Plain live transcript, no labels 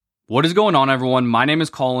What is going on, everyone? My name is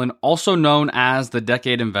Colin, also known as the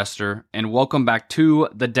Decade Investor, and welcome back to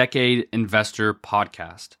the Decade Investor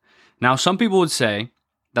podcast. Now, some people would say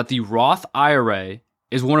that the Roth IRA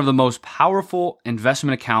is one of the most powerful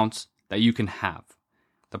investment accounts that you can have.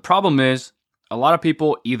 The problem is, a lot of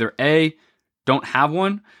people either A, don't have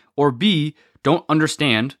one, or B, don't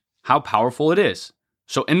understand how powerful it is.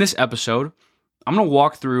 So in this episode, I'm going to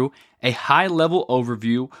walk through a high-level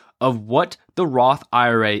overview of what the Roth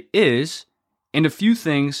IRA is and a few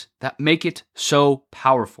things that make it so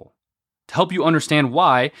powerful. To help you understand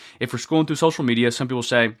why, if you're scrolling through social media, some people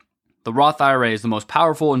say the Roth IRA is the most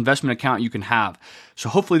powerful investment account you can have. So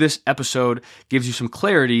hopefully this episode gives you some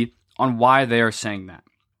clarity on why they are saying that.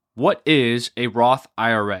 What is a Roth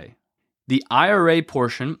IRA? The IRA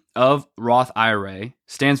portion of Roth IRA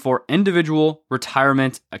stands for Individual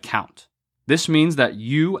Retirement Account. This means that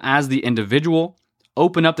you, as the individual,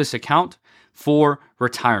 open up this account for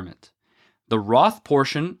retirement. The Roth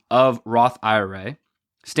portion of Roth IRA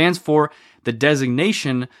stands for the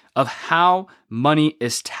designation of how money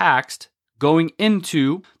is taxed going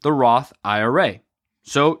into the Roth IRA.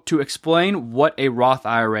 So to explain what a Roth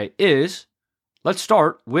IRA is, let's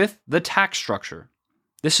start with the tax structure.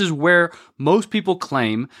 This is where most people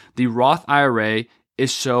claim the Roth IRA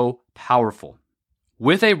is so powerful.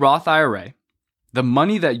 With a Roth IRA, the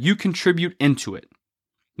money that you contribute into it,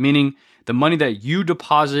 meaning the money that you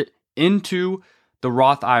deposit into the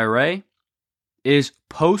Roth IRA, is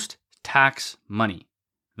post-tax money.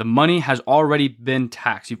 The money has already been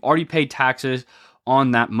taxed. You've already paid taxes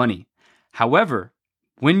on that money. However,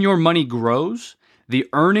 when your money grows, the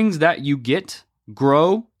earnings that you get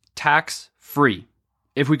grow tax-free.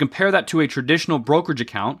 If we compare that to a traditional brokerage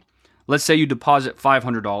account, let's say you deposit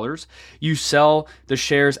 $500, you sell the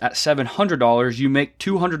shares at $700, you make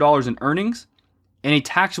 $200 in earnings. In a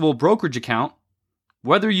taxable brokerage account,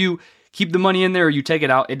 whether you keep the money in there or you take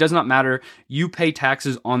it out, it does not matter. You pay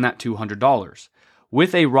taxes on that $200.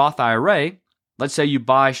 With a Roth IRA, let's say you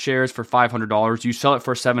buy shares for $500, you sell it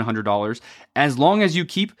for $700. As long as you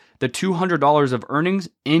keep the $200 of earnings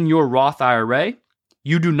in your Roth IRA,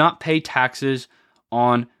 you do not pay taxes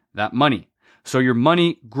on that money. So your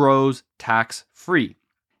money grows tax-free.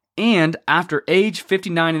 And after age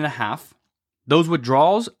 59 and a half, those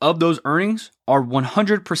withdrawals of those earnings are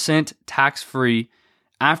 100% tax-free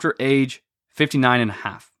after age 59 and a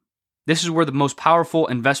half. This is where the most powerful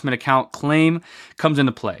investment account claim comes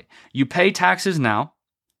into play. You pay taxes now,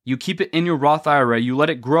 you keep it in your Roth IRA, you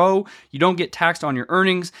let it grow, you don't get taxed on your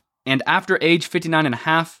earnings, and after age 59 and a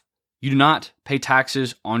half, you do not pay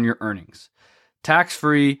taxes on your earnings.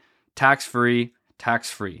 Tax-free, tax-free,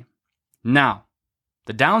 tax-free. Now,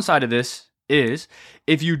 the downside of this is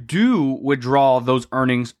if you do withdraw those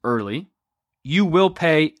earnings early, you will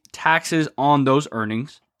pay taxes on those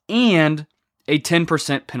earnings and a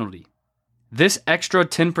 10% penalty. This extra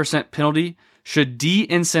 10% penalty should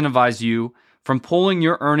de-incentivize you from pulling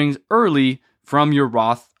your earnings early from your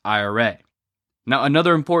Roth IRA. Now,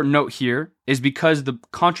 another important note here is because the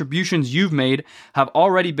contributions you've made have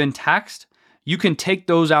already been taxed, you can take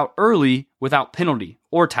those out early without penalty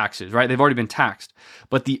or taxes, right? They've already been taxed.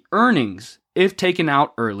 But the earnings, if taken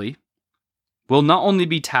out early, will not only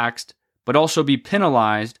be taxed, but also be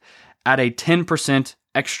penalized at a 10%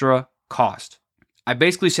 extra cost. I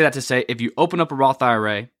basically say that to say, if you open up a Roth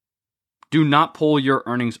IRA, do not pull your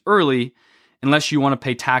earnings early unless you want to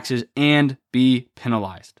pay taxes and be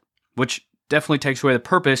penalized, which definitely takes away the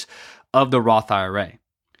purpose of the Roth IRA.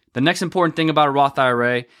 The next important thing about a Roth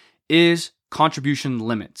IRA is contribution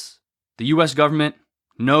limits. The US government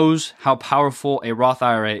knows how powerful a Roth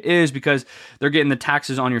IRA is because they're getting the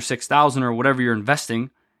taxes on your $6,000 or whatever you're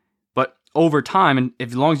investing. But over time, and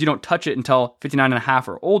as long as you don't touch it until 59 and a half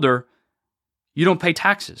or older, you don't pay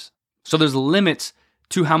taxes. So there's limits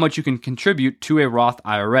to how much you can contribute to a Roth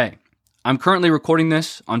IRA. I'm currently recording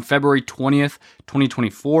this on February 20th,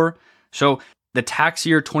 2024. So the tax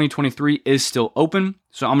year 2023 is still open.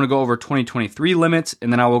 So I'm going to go over 2023 limits,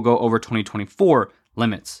 and then I will go over 2024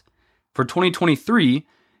 limits. For 2023,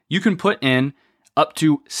 you can put in up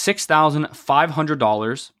to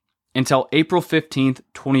 $6,500 until April 15th,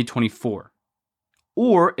 2024.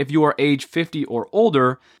 Or if you are age 50 or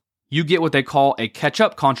older, you get what they call a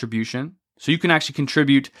catch-up contribution. So you can actually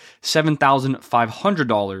contribute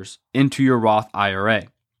 $7,500 into your Roth IRA.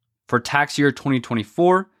 For tax year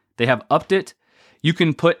 2024, they have upped it. You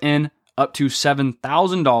can put in up to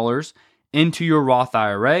 $7,000 into your Roth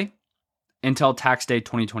IRA until tax day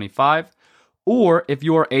 2025. Or if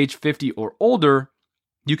you are age 50 or older,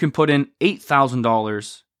 you can put in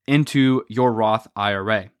 $8,000 into your Roth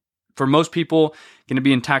IRA. For most people, going to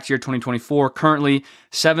be in tax year 2024. Currently,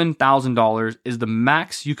 $7,000 is the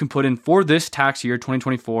max you can put in for this tax year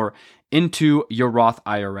 2024 into your Roth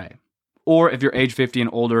IRA. Or if you're age 50 and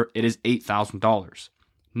older, it is $8,000.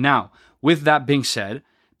 Now, with that being said,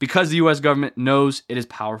 because the US government knows it is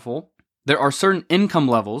powerful, there are certain income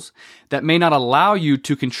levels that may not allow you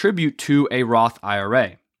to contribute to a Roth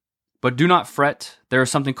IRA. But do not fret, there is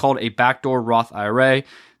something called a backdoor Roth IRA.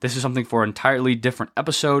 This is something for an entirely different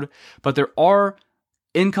episode, but there are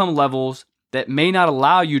income levels that may not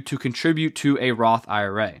allow you to contribute to a Roth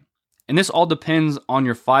IRA. And this all depends on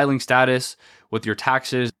your filing status with your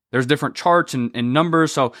taxes. There's different charts and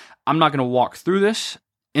numbers, so I'm not going to walk through this.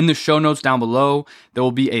 In the show notes down below, there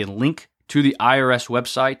will be a link to the IRS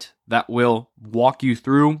website that will walk you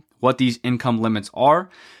through what these income limits are.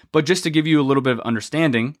 But just to give you a little bit of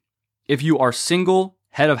understanding, if you are single,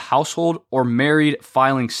 head of household, or married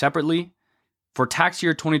filing separately, for tax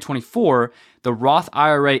year 2024, the Roth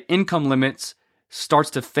IRA income limits starts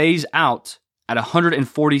to phase out at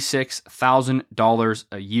 $146,000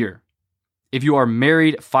 a year. If you are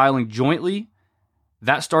married filing jointly,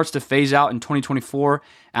 that starts to phase out in 2024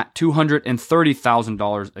 at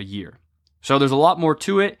 $230,000 a year. So there's a lot more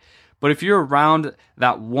to it, but if you're around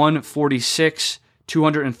that $146,000,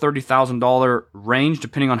 $230,000 range,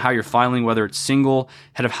 depending on how you're filing, whether it's single,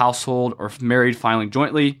 head of household, or married filing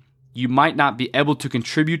jointly, you might not be able to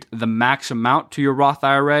contribute the max amount to your Roth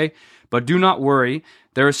IRA, but do not worry.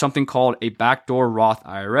 There is something called a backdoor Roth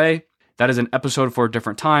IRA. That is an episode for a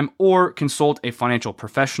different time, or consult a financial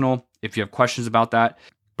professional if you have questions about that.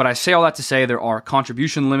 But I say all that to say there are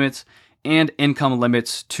contribution limits and income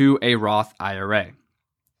limits to a Roth IRA.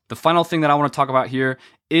 The final thing that I want to talk about here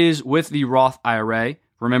is with the Roth IRA.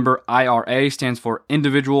 Remember, IRA stands for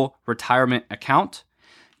Individual Retirement Account.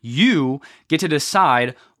 You get to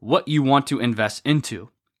decide what you want to invest into.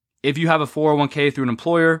 If you have a 401k through an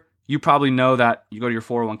employer, you probably know that you go to your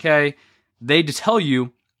 401k, they just tell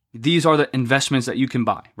you these are the investments that you can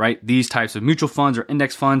buy, right? These types of mutual funds or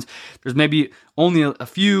index funds. There's maybe only a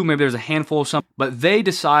few, maybe there's a handful of some, but they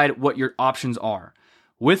decide what your options are.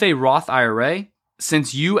 With a Roth IRA,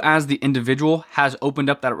 since you as the individual has opened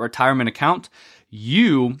up that retirement account,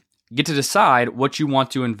 you get to decide what you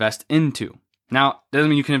want to invest into. Now, doesn't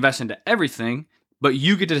mean you can invest into everything, but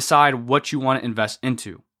you get to decide what you want to invest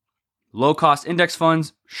into. Low cost index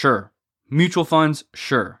funds, sure. Mutual funds,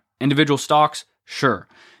 sure. Individual stocks, sure.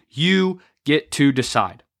 You get to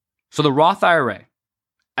decide. So the Roth IRA,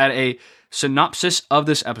 at a synopsis of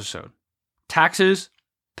this episode, taxes,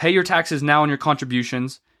 pay your taxes now on your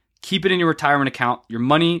contributions, keep it in your retirement account, your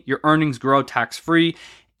money, your earnings grow tax-free,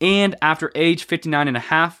 and after age 59 and a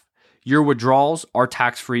half, your withdrawals are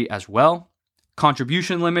tax-free as well.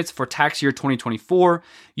 Contribution limits for tax year 2024,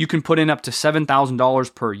 you can put in up to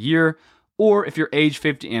 $7,000 per year, or if you're age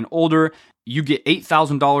 50 and older, you get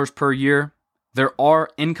 $8,000 per year. There are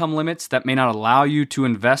income limits that may not allow you to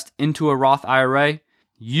invest into a Roth IRA.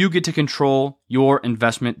 You get to control your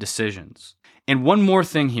investment decisions. And one more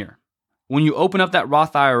thing here. When you open up that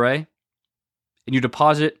Roth IRA and you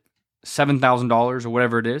deposit $7,000 or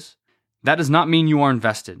whatever it is, that does not mean you are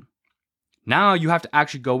invested. Now you have to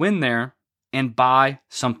actually go in there and buy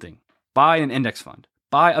something. Buy an index fund,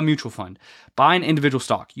 buy a mutual fund, buy an individual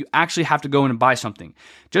stock. You actually have to go in and buy something.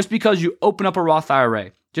 Just because you open up a Roth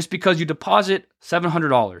IRA, just because you deposit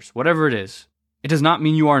 $700, whatever it is, it does not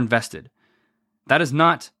mean you are invested. That is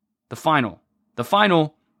not the final. The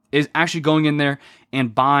final is actually going in there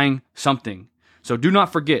and buying something. So do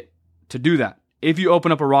not forget to do that. If you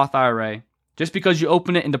open up a Roth IRA, just because you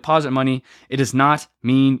open it and deposit money, it does not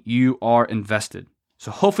mean you are invested.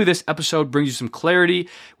 So hopefully this episode brings you some clarity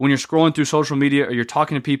when you're scrolling through social media or you're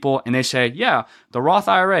talking to people and they say, yeah, the Roth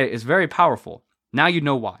IRA is very powerful. Now you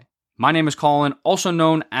know why. My name is Colin, also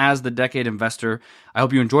known as the Decade Investor. I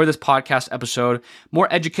hope you enjoy this podcast episode.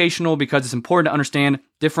 More educational because it's important to understand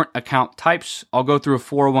different account types. I'll go through a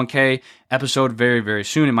 401k episode very, very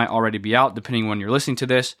soon. It might already be out depending on when you're listening to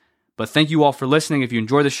this. But thank you all for listening. If you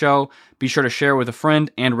enjoy the show, be sure to share with a friend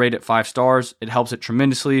and rate it 5 stars. It helps it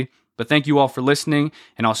tremendously. But thank you all for listening,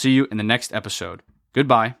 and I'll see you in the next episode.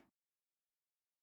 Goodbye.